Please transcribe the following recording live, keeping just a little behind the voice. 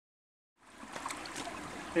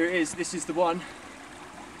Here it is, this is the one.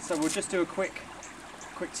 So we'll just do a quick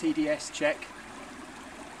TDS check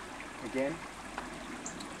again.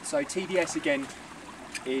 So TDS again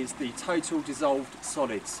is the total dissolved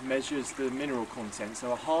solids, measures the mineral content.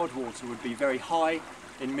 So a hard water would be very high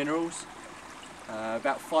in minerals.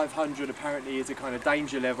 About 500 apparently is a kind of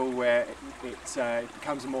danger level where it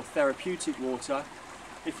becomes a more therapeutic water.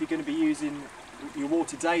 If you're going to be using your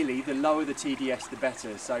water daily, the lower the TDS the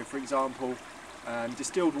better. So for example,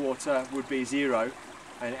 distilled water would be 0,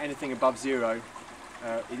 and anything above 0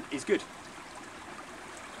 is good.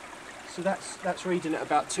 So that's reading at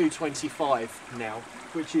about 225 now,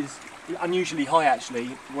 which is unusually high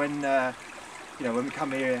actually. When when we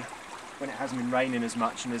come here, when it hasn't been raining as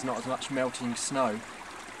much and there's not as much melting snow,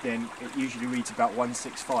 then it usually reads about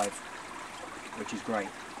 165, which is great.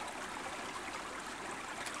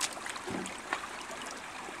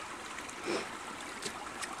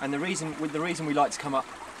 And the reason we like to come up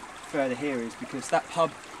further here is because that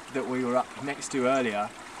pub that we were up next to earlier,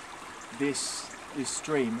 this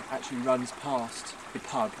stream actually runs past the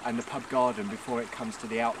pub and the pub garden before it comes to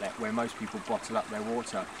the outlet where most people bottle up their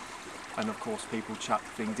water. And of course people chuck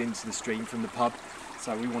things into the stream from the pub,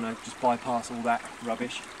 so we want to just bypass all that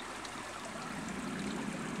rubbish.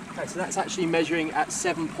 Okay, so that's actually measuring at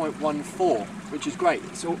 7.14, which is great.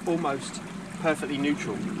 It's almost perfectly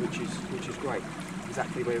neutral, which is great.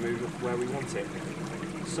 Exactly where we want it.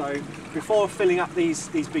 So before filling up these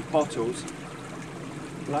big bottles,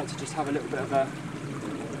 I like to just have a little bit of a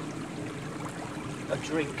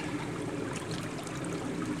drink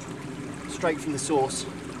straight from the source.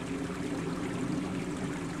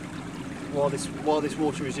 While this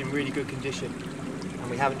water is in really good condition and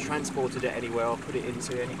we haven't transported it anywhere or put it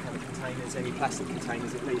into any kind of containers, any plastic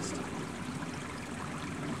containers at least.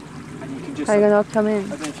 And you can just... Are you going to come in? I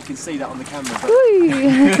don't know if you can see that on the camera, but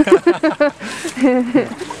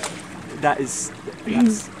that's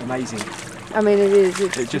amazing. I mean, it is.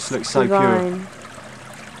 It just looks so divine. pure.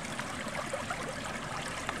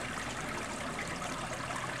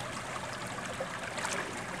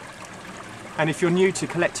 And if you're new to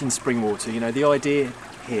collecting spring water, the idea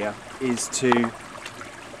here is to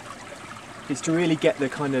really get the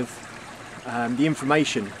kind of the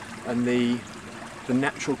information and the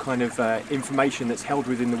natural kind of information that's held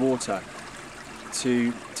within the water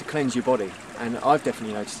to cleanse your body. And I've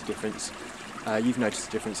definitely noticed a difference. You've noticed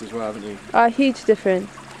a difference as well, haven't you? A huge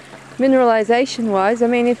difference. Mineralisation wise, I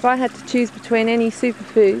mean, if I had to choose between any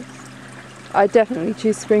superfoods, I'd definitely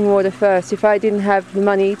choose spring water first. If I didn't have the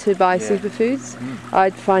money to buy superfoods,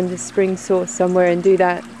 I'd find a spring source somewhere and do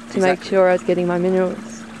that to make sure I was getting my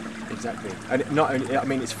minerals. Exactly. And not only, I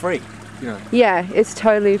mean, it's free, Yeah, it's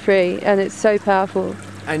totally free and it's so powerful.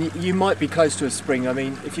 And you might be close to a spring. I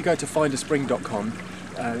mean, if you go to findaspring.com,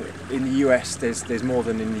 in the US there's more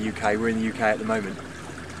than in the UK. We're in the UK at the moment.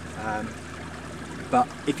 But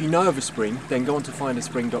if you know of a spring, then go on to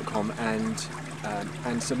findaspring.com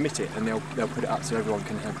and submit it, and they'll put it up so everyone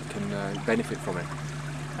can benefit from it.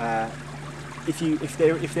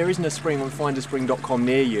 If there isn't a spring on findaspring.com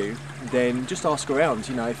near you, then just ask around.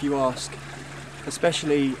 If you ask,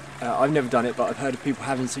 especially I've never done it, but I've heard of people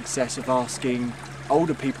having success of asking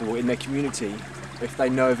older people in their community if they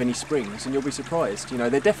know of any springs, and you'll be surprised.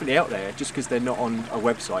 They're definitely out there. Just because they're not on a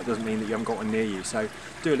website doesn't mean that you haven't got one near you. So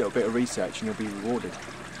do a little bit of research and you'll be rewarded.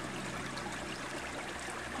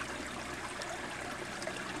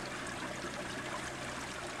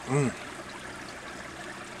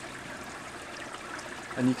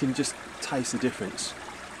 And you can just taste the difference.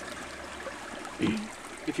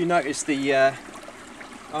 If you notice the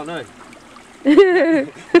oh no.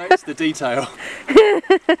 Notice the detail.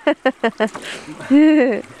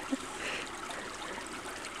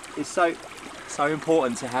 It's so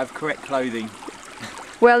important to have correct clothing.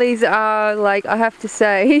 Wellies are, like, I have to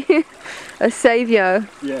say, a saviour.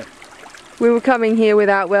 Yeah. We were coming here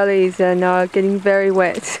without wellies and getting very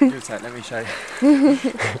wet. Give it a sec, let me show you.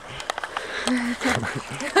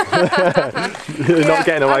 You're not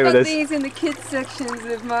getting away with this. I got these in the kids sections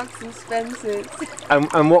of Marks and Spencer's.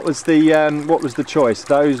 And what was the choice?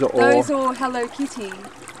 Those or Hello Kitty.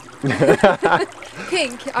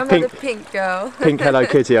 Pink. I'm not a pink girl. Pink Hello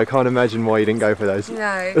Kitty. I can't imagine why you didn't go for those.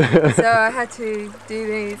 No. So I had to do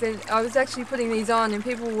these, and I was actually putting these on, and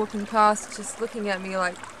people were walking past, just looking at me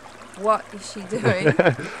like, "What is she doing?"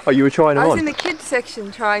 Oh, you were trying them on? I was in the kids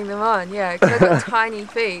section trying them on, yeah, because I've got tiny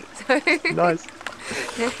feet. So. Nice.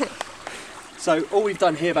 So all we've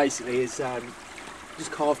done here basically is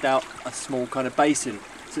just carved out a small kind of basin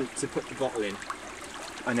to put the bottle in,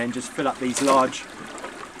 and then just fill up these large.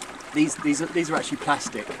 These are actually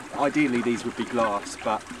plastic. Ideally these would be glass,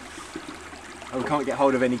 but and we can't get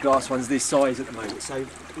hold of any glass ones this size at the moment. So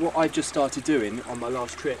what I've just started doing on my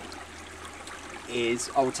last trip is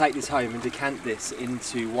I will take this home and decant this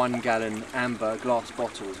into 1 gallon amber glass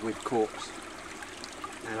bottles with corks,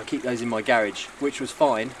 and I keep those in my garage, which was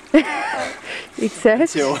fine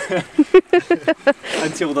until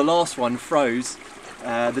until the last one froze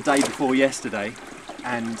the day before yesterday,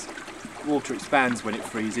 and water expands when it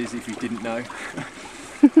freezes, if you didn't know.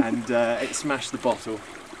 And it smashed the bottle.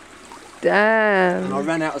 Damn. And I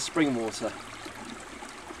ran out of spring water.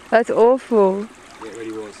 That's awful. It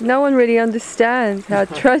really was. No one really understands how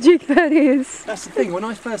tragic that is. That's the thing, when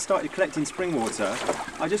I first started collecting spring water,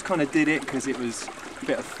 I just kind of did it because it was a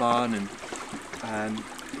bit of fun and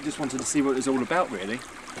just wanted to see what it was all about, really.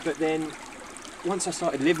 But then once I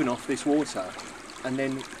started living off this water, and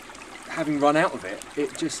then having run out of it,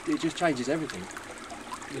 it just changes everything.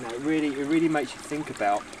 You know, it really makes you think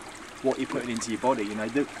about what you're putting into your body. You know,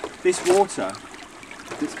 this water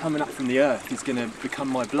that's coming up from the earth is going to become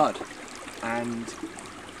my blood, and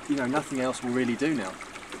you know, nothing else will really do now.